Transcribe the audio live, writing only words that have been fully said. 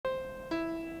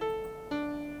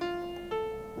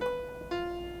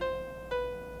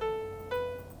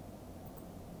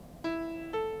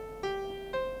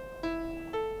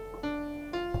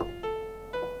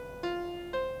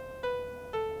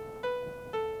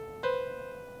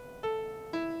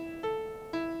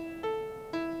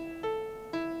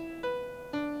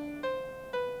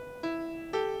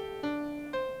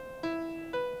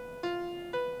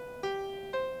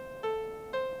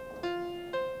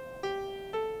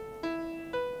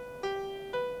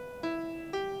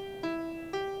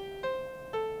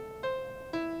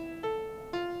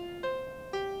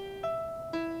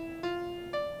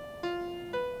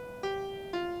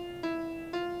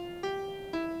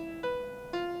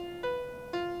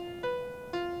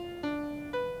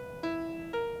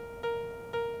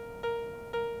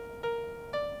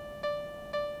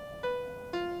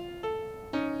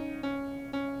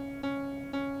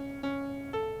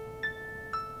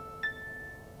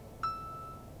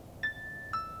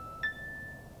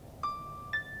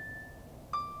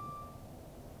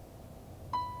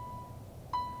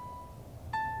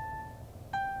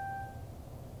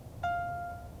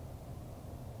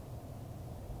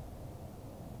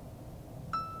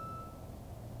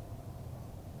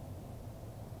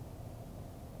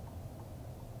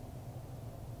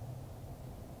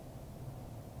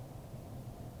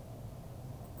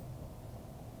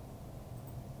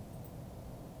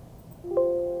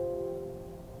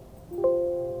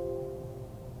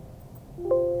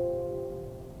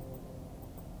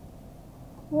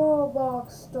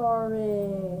Roblox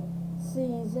story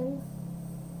season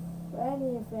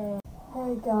anything.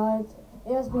 Hey guys,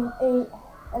 it has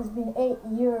been 8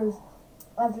 years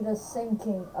after the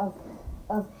sinking of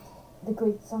the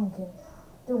Great Sunken.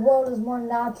 The world is more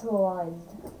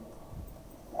naturalized.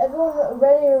 Everyone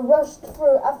already rushed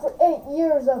through. After 8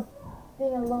 years of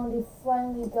being alone, they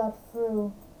finally got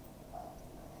through.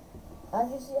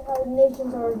 As you see how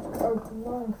nations are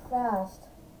growing fast.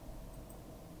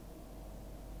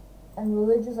 And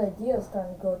religious ideas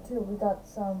starting to grow too. We got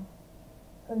some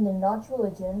from the Notch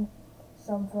religion,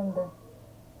 some from the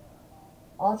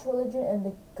Arch religion, and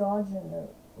the Gaudian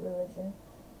religion.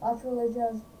 Arch religion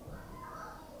has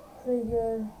pretty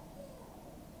good,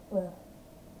 well,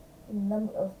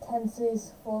 number of 10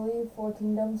 cities fully, 4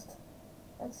 kingdoms.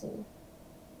 Let's see.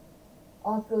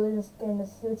 Arch religion gained a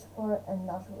huge part, and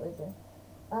Notch religion.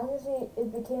 As you see,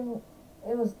 it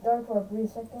was dark for a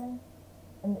brief second,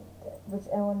 and which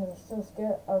everyone is so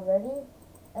scared already,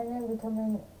 and then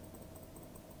becoming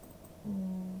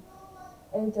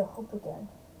age of hope again.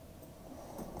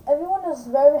 Everyone is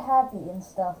very happy and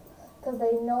stuff because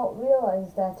they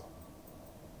realize that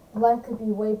life could be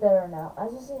way better now.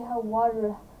 As you see how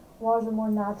waters are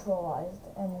more naturalized,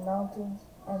 and mountains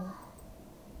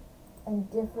and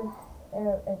different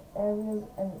areas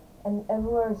and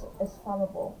everywhere is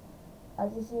farmable.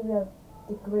 As you see, we have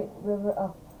the great river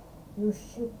of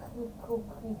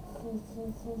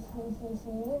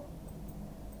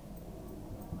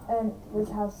and which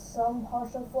has some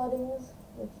partial floodings,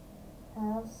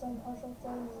 in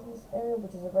this area,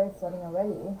 which is a very flooding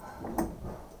already.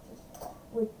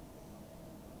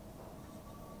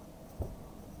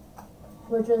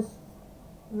 Which is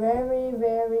very,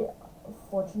 very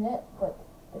fortunate, but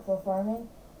for farming.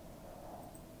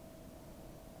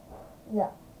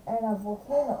 Yeah, and a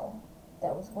volcano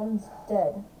that was once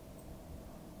dead.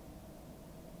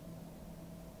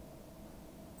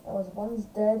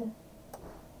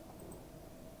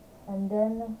 And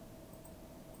then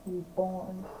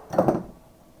reborn.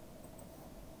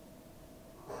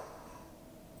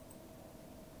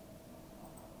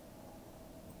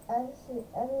 I see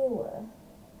everywhere.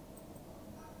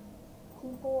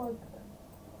 People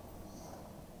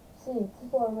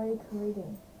are already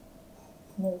creating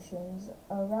nations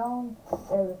around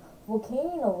the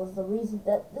volcano was the reason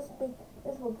that this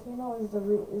volcano is the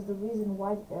reason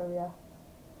why the area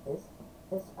is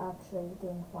actually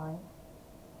doing fine.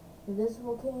 With this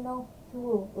volcano,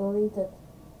 people believe that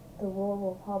the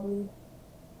world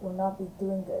will not be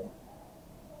doing good.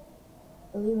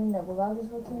 Believing that without this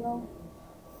volcano,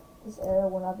 this area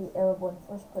will not be arable in the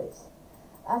first place.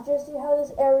 After you see how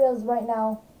this area is right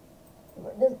now,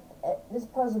 this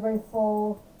part is very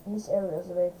full, and this area is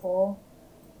very full.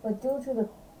 But due to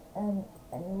and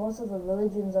most of the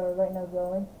religions are right now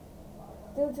growing,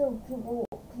 due to people,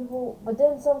 but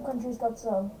then some countries got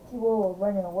some people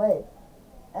running away,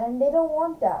 and they don't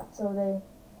want that, so they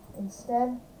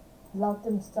instead lock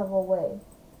themselves away.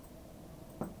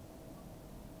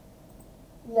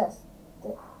 Yes,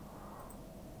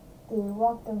 they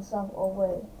lock themselves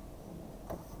away.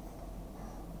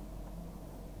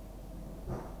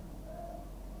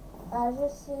 As you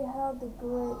see how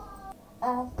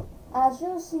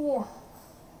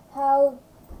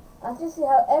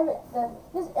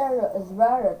this area is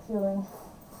rather appealing.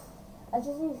 As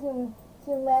you see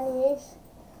humanity,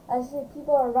 I see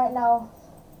people are right now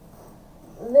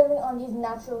living on these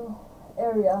natural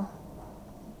area.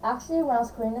 Actually, when I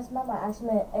was creating this map, I actually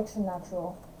made it extra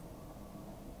natural.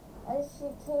 I see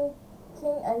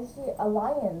I see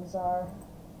lions are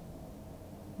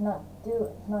not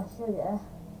here yet.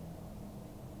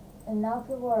 And now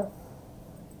people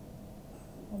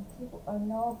are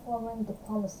now forming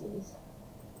diplomacies.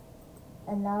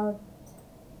 And now,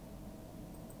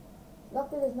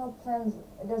 luckily there's no plans.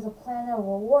 There's a plan of a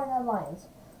war and alliance,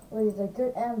 which is a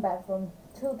good and bad from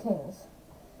 2 kings.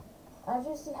 I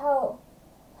just see how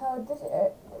this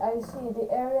I see the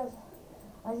areas.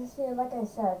 I just see, like I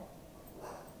said,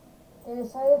 they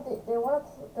decided they want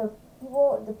the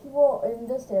people in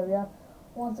this area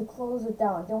want to close it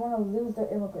down. They want to lose their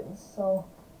immigrants. So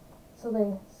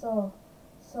they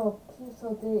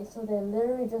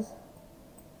literally just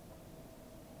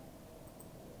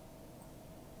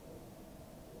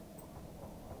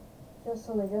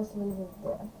leave it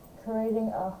there, creating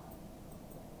a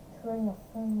framework,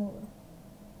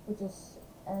 which is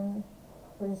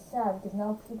sad because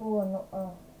now people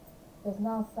are there's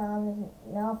now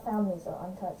families are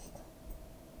untouched.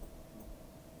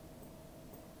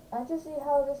 I just see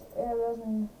how this area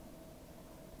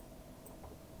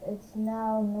it's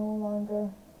now no longer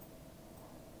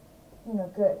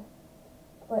good,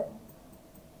 but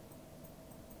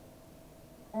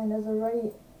And there's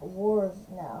already wars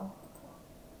now.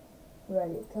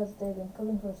 Ready, because they've been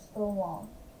cooking for so long.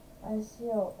 I see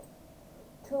how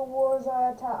 2 wars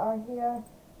are here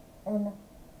in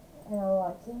a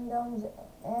lot of kingdoms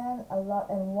and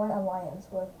 1 alliance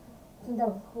with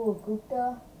Kingdom of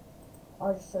Gupta.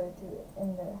 I'll just show you to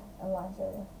in the alliance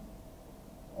area.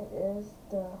 It is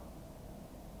the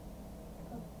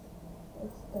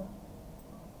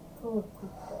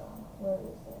Gupta. Where is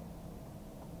it?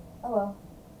 Oh well.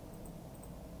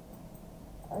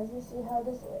 As you see how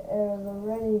this area is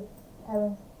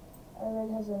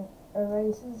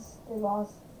already since they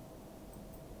lost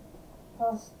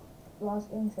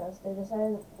interest, they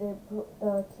decided the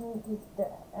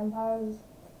empires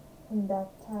in that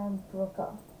time broke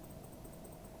up.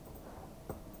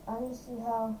 As you see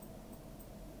how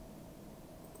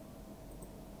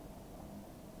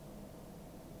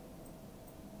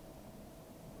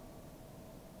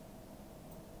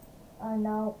are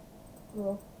now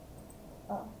broke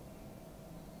up.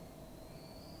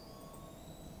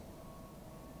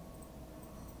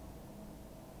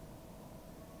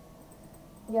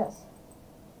 Yes,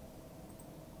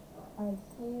 a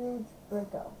huge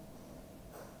breakup.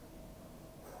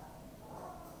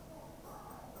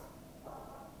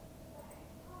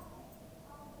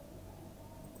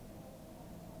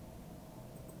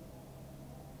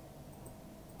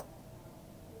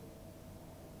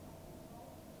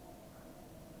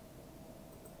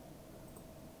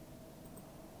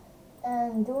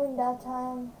 And during that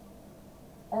time,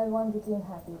 everyone became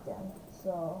happy again.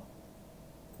 So,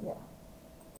 yeah.